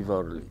synagogi w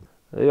Orli.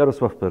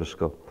 Jarosław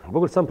Perszko. W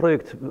ogóle sam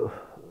projekt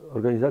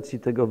organizacji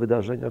tego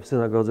wydarzenia w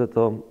synagodze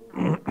to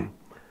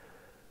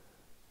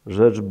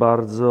rzecz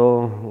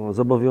bardzo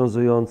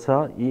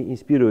zobowiązująca i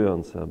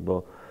inspirująca,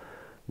 bo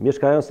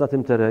mieszkając na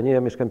tym terenie,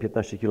 ja mieszkam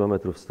 15 km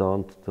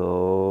stąd,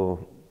 to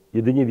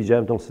jedynie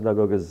widziałem tą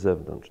synagogę z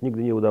zewnątrz.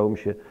 Nigdy nie udało mi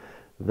się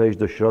wejść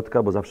do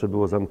środka, bo zawsze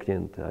było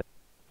zamknięte.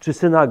 Czy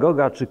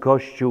synagoga, czy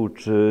kościół,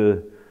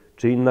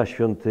 czy inna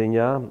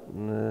świątynia,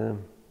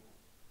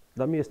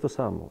 dla mnie jest to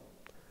samo.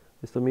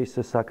 Jest to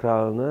miejsce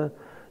sakralne,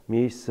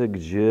 miejsce,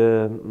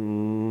 gdzie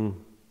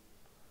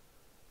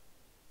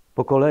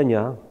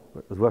pokolenia,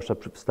 zwłaszcza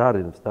w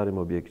starym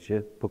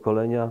obiekcie,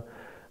 pokolenia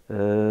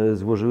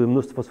złożyły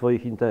mnóstwo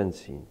swoich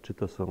intencji. Czy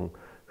to są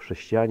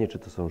chrześcijanie, czy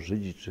to są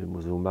Żydzi, czy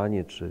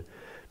muzułmanie, czy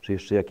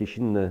jeszcze jakieś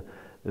inne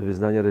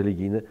wyznania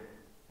religijne.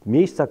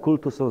 Miejsca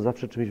kultu są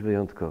zawsze czymś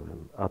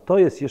wyjątkowym. A to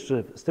jest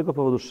jeszcze z tego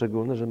powodu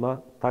szczególne, że ma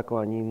taką,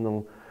 a nie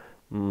inną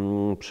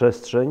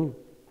przestrzeń,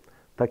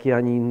 taki,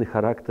 a nie inny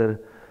charakter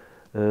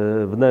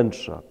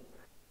wnętrza.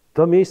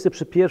 To miejsce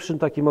przy pierwszym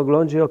takim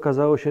oglądzie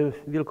okazało się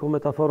wielką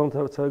metaforą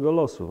całego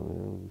losu.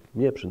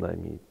 Mnie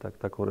przynajmniej,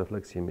 taką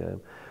refleksję miałem.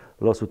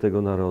 Losu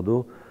tego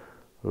narodu,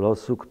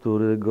 losu,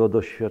 którego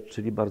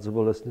doświadczyli w bardzo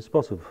bolesny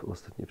sposób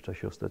w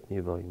czasie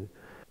ostatniej wojny.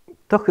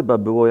 To chyba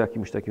było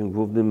jakimś takim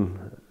głównym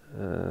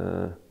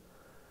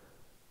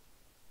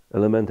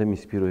elementem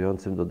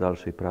inspirującym do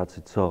dalszej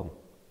pracy, co,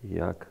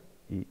 jak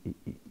i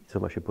co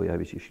ma się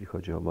pojawić, jeśli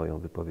chodzi o moją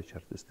wypowiedź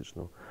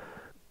artystyczną.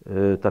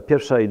 Ta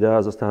pierwsza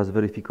idea została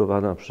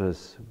zweryfikowana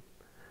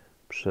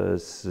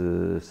przez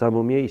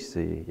samo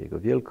miejsce, jego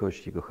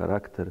wielkość, jego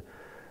charakter.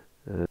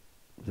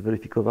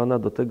 Zweryfikowana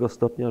do tego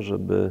stopnia,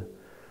 żeby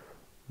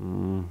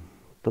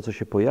to, co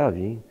się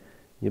pojawi,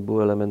 nie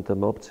było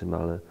elementem obcym,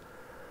 ale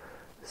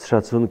z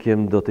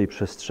szacunkiem do tej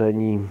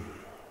przestrzeni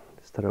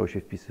starało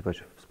się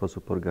wpisywać w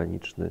sposób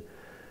organiczny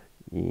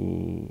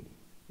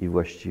i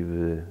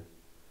właściwy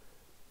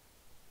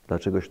dla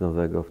czegoś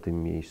nowego w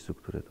tym miejscu,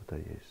 które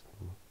tutaj jest.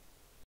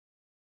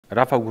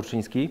 Rafał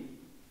Górczyński.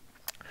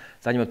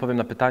 Zanim odpowiem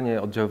na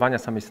pytanie oddziaływania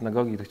samej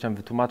synagogi, to chciałem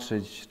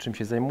wytłumaczyć, czym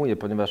się zajmuję,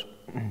 ponieważ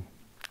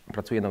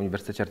pracuję na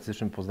Uniwersytecie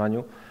Artystycznym w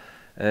Poznaniu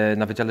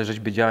na Wydziale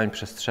Rzeźby Działań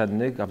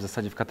Przestrzennych, a w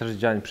zasadzie w Katedrze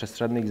Działań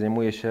Przestrzennych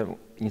zajmuję się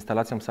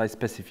instalacją site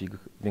specific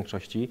w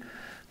większości.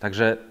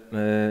 Także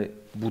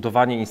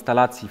budowanie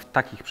instalacji w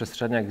takich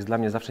przestrzeniach jest dla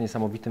mnie zawsze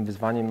niesamowitym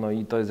wyzwaniem, no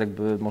i to jest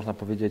jakby, można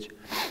powiedzieć,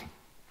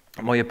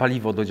 moje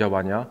paliwo do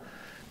działania.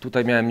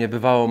 Tutaj miałem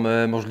niebywałą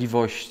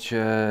możliwość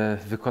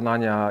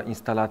wykonania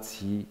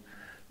instalacji.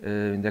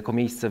 Jako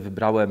miejsce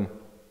wybrałem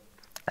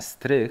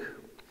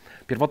strych.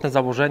 Pierwotne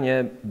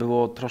założenie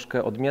było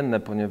troszkę odmienne,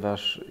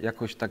 ponieważ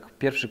jakoś tak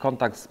pierwszy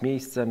kontakt z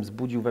miejscem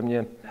wzbudził we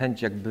mnie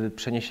chęć jakby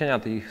przeniesienia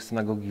tej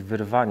synagogi,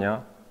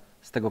 wyrwania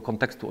z tego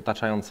kontekstu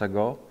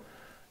otaczającego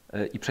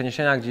i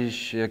przeniesienia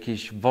gdzieś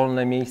jakieś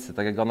wolne miejsce,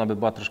 tak jak ona by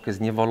była troszkę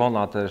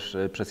zniewolona też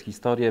przez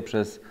historię,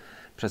 przez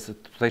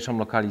tutejszą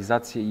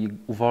lokalizację i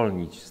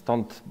uwolnić.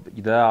 Stąd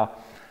idea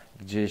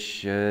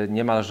gdzieś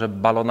niemalże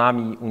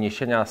balonami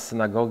uniesienia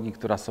synagogi,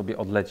 która sobie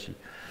odleci.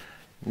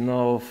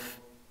 No,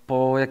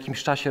 po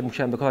jakimś czasie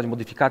musiałem dokonać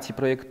modyfikacji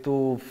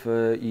projektu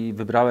i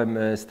wybrałem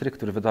strych,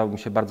 który wydawał mi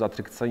się bardzo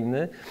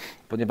atrakcyjny,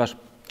 ponieważ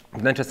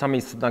wnętrze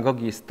samej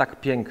synagogi jest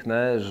tak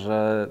piękne,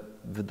 że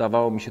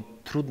wydawało mi się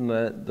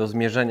trudne do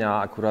zmierzenia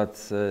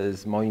akurat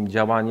z moim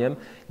działaniem.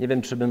 Nie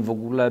wiem, czy bym w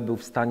ogóle był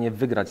w stanie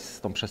wygrać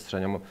z tą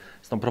przestrzenią,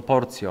 z tą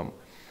proporcją.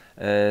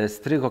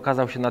 Strych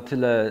okazał się na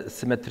tyle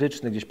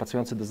symetryczny, gdzieś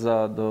pasujący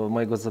do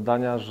mojego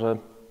zadania, że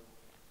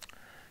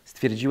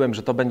stwierdziłem,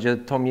 że to będzie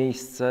to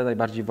miejsce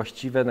najbardziej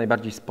właściwe,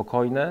 najbardziej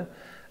spokojne.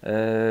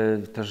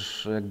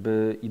 Też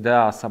jakby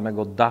idea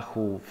samego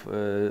dachu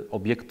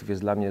obiektów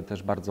jest dla mnie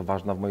też bardzo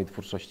ważna w mojej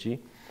twórczości.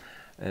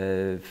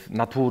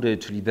 Natury,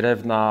 czyli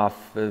drewna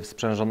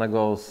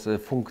sprzężonego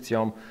z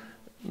funkcją.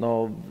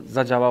 No,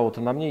 zadziałało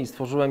to na mnie i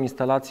stworzyłem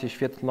instalację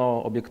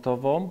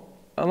świetno-obiektową.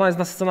 Ona jest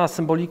nasycona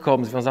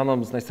symboliką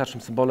związaną z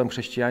najstarszym symbolem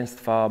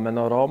chrześcijaństwa,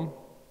 menorą,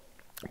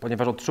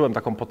 ponieważ odczułem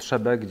taką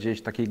potrzebę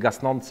gdzieś takiej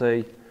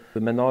gasnącej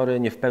menory,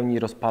 nie w pełni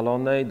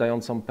rozpalonej,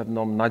 dającą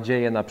pewną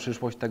nadzieję na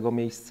przyszłość tego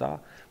miejsca.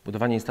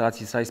 Budowanie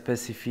instalacji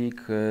site-specific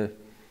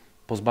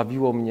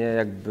pozbawiło mnie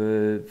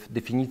jakby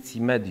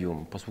definicji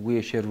medium.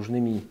 Posługuję się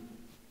różnymi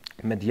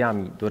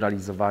mediami do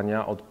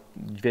realizowania, od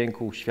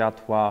dźwięku,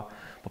 światła,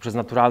 poprzez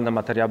naturalne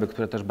materiały,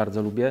 które też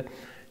bardzo lubię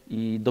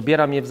i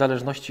dobieram je w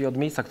zależności od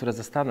miejsca, które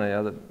zastanę.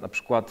 Ja na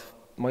przykład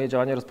moje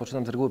działania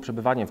rozpoczynam z reguły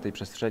przebywaniem w tej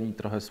przestrzeni,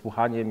 trochę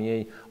słuchaniem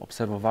jej,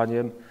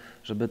 obserwowaniem,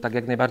 żeby tak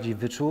jak najbardziej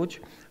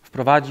wyczuć,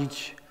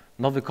 wprowadzić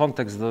nowy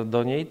kontekst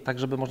do niej, tak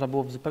żeby można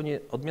było w zupełnie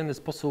odmienny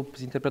sposób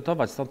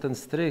zinterpretować. Stąd ten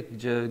strych,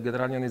 gdzie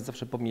generalnie on jest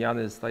zawsze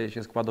pomijany, staje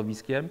się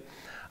składowiskiem,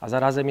 a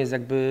zarazem jest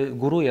jakby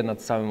góruje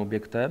nad całym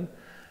obiektem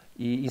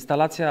i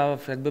instalacja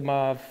jakby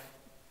ma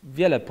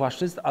wiele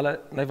płaszczyzn, ale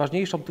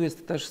najważniejszą tu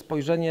jest też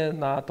spojrzenie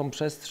na tą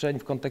przestrzeń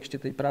w kontekście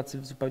tej pracy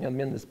w zupełnie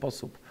odmienny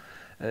sposób.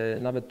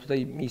 Nawet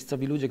tutaj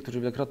miejscowi ludzie, którzy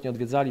wielokrotnie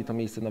odwiedzali to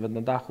miejsce nawet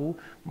na dachu,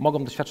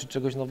 mogą doświadczyć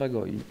czegoś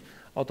nowego i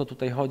o to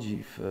tutaj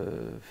chodzi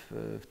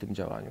w tym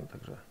działaniu.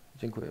 Także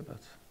dziękuję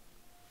bardzo.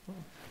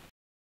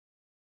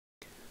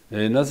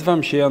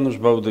 Nazywam się Janusz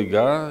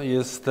Bałdyga,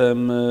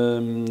 jestem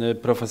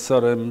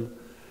profesorem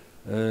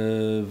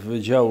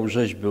Wydziału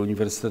Rzeźby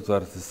Uniwersytetu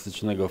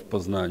Artystycznego w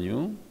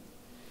Poznaniu.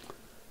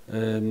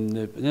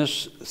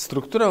 Ponieważ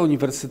struktura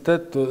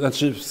uniwersytetu,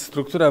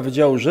 struktura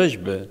Wydziału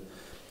Rzeźby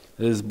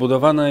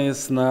zbudowana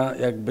jest na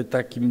jakby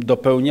takim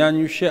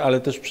dopełnianiu się,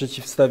 ale też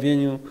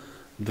przeciwstawieniu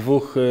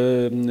dwóch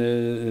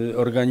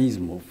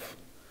organizmów.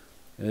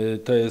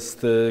 To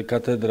jest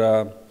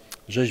Katedra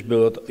Rzeźby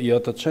i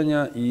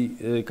Otoczenia i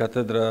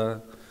Katedra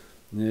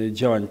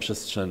Działań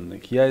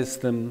Przestrzennych. Ja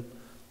jestem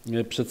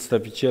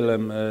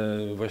przedstawicielem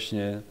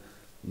właśnie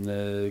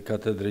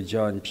Katedry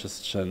Działań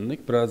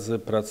Przestrzennych. Prowadzę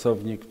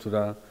pracownię,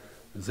 która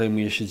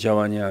zajmuje się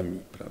działaniami,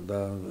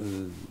 prawda?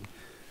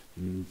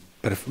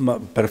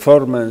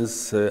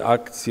 Performance,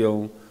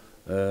 akcją,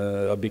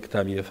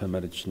 obiektami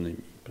efemerycznymi,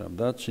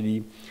 prawda?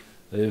 Czyli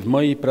w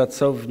mojej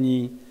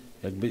pracowni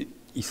jakby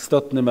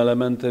istotnym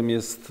elementem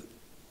jest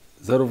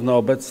zarówno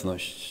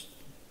obecność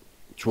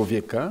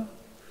człowieka,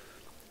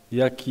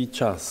 jak i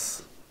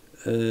czas.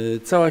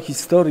 Cała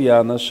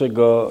historia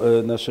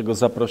naszego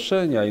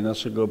zaproszenia i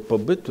naszego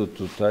pobytu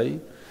tutaj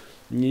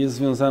jest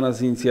związana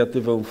z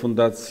inicjatywą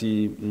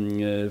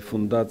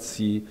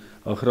Fundacji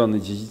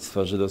Ochrony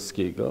Dziedzictwa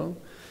Żydowskiego.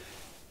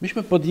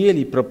 Myśmy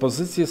podjęli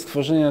propozycję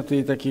stworzenia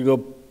tutaj takiego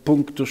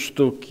punktu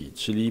sztuki,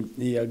 czyli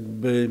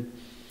jakby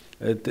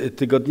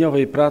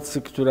tygodniowej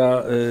pracy,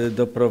 która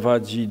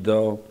doprowadzi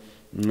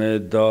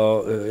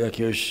do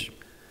jakiegoś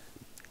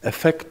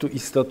efektu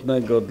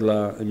istotnego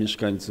dla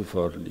mieszkańców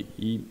Orli.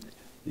 I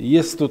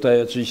jest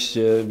tutaj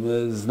oczywiście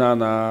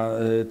znana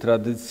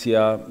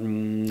tradycja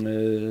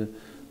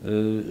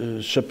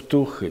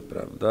szeptuchy,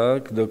 prawda,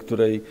 do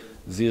której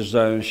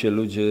zjeżdżają się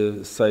ludzie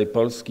z całej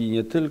Polski i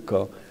nie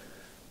tylko.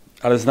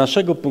 Ale z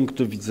naszego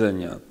punktu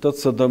widzenia to,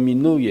 co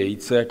dominuje i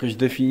co jakoś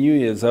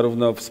definiuje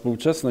zarówno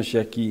współczesność,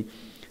 jak i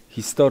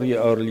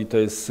historię Orli, to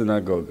jest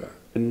synagoga.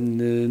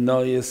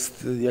 No,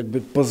 jest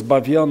jakby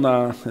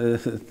pozbawiona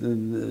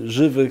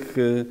żywych,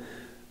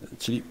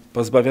 czyli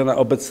pozbawiona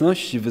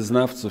obecności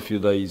wyznawców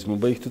judaizmu,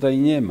 bo ich tutaj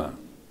nie ma.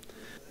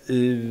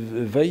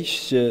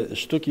 Wejście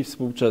sztuki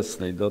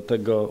współczesnej do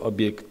tego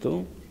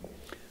obiektu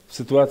w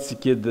sytuacji,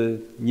 kiedy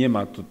nie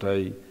ma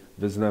tutaj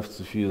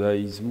wyznawców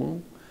judaizmu,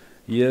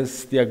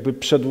 jest jakby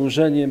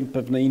przedłużeniem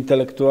pewnej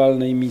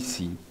intelektualnej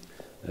misji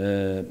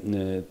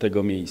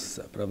tego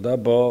miejsca, prawda?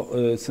 Bo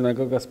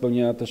synagoga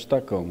spełniała też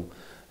taką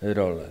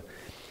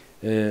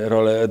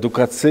rolę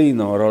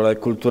edukacyjną, rolę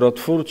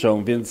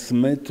kulturotwórczą, więc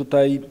my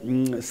tutaj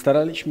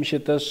staraliśmy się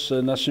też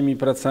naszymi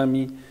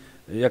pracami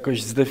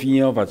jakoś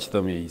zdefiniować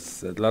to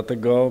miejsce.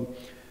 Dlatego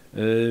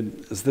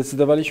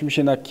zdecydowaliśmy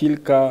się na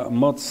kilka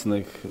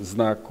mocnych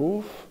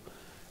znaków,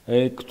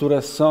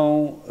 które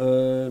są,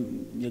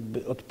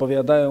 jakby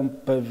odpowiadają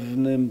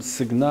pewnym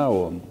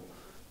sygnałom,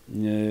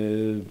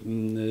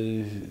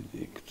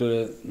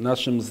 które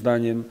naszym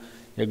zdaniem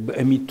jakby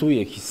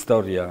emituje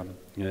historia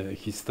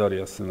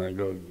historia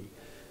synagogi.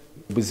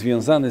 Jakby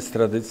związany z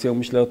tradycją,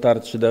 myślę o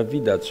tarczy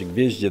Dawida, czy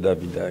gwieździe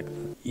Dawida,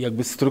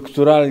 jakby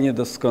strukturalnie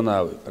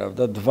doskonały,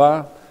 prawda?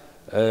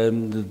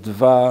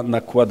 Dwa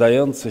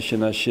nakładające się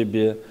na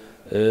siebie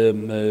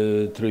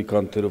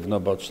trójkąty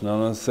równoboczne.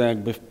 One są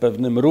jakby w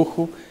pewnym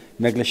ruchu,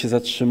 nagle się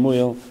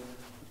zatrzymują,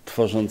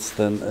 tworząc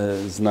ten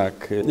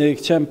znak.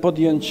 Chciałem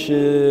podjąć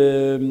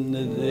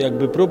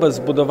jakby próbę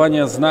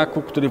zbudowania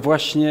znaku, który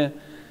właśnie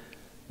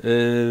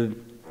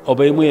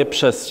obejmuje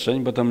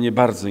przestrzeń, bo to mnie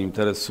bardzo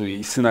interesuje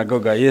i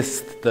synagoga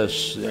jest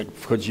też, jak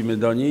wchodzimy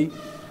do niej,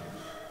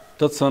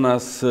 to co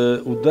nas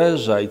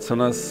uderza i co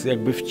nas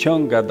jakby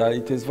wciąga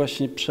dalej, to jest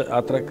właśnie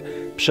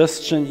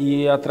przestrzeń i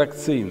jej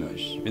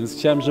atrakcyjność. Więc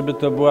chciałem, żeby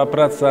to była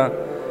praca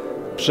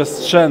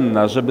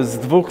przestrzenna, żeby z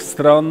dwóch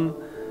stron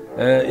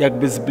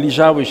jakby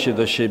zbliżały się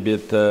do siebie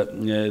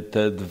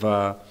te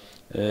dwa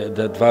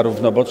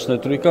równoboczne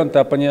trójkąty,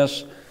 a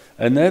ponieważ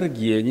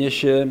energię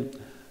niesie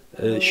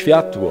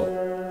światło,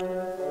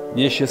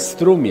 niesie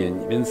strumień,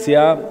 więc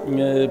ja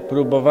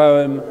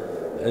próbowałem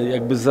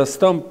jakby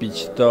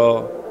zastąpić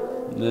tą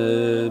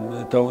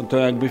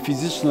jakby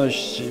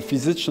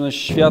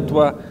fizyczność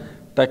światła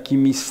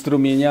takimi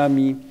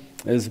strumieniami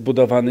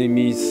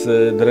zbudowanymi z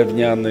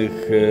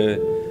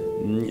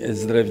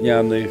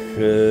drewnianych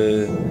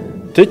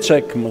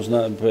tyczek,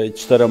 można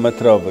powiedzieć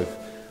 4-metrowych.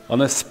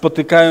 One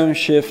spotykają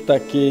się w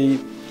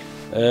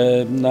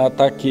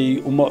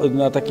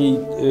na takiej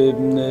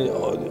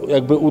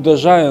jakby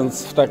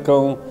uderzając w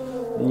taką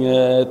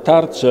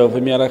tarczę o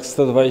wymiarach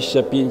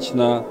 125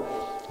 na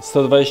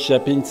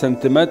 125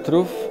 cm.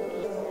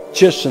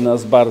 Cieszy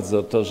nas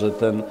bardzo to, że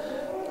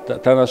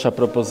ta nasza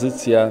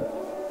propozycja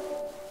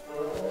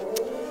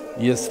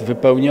jest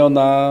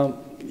wypełniona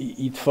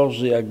i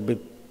tworzy jakby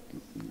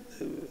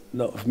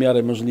w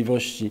miarę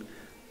możliwości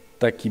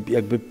taki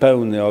jakby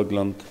pełny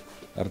ogląd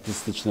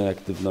artystycznej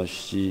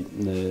aktywności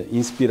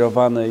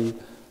inspirowanej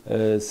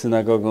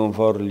synagogą w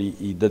Orli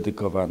i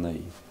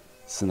dedykowanej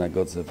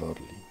synagodze w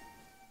Orli.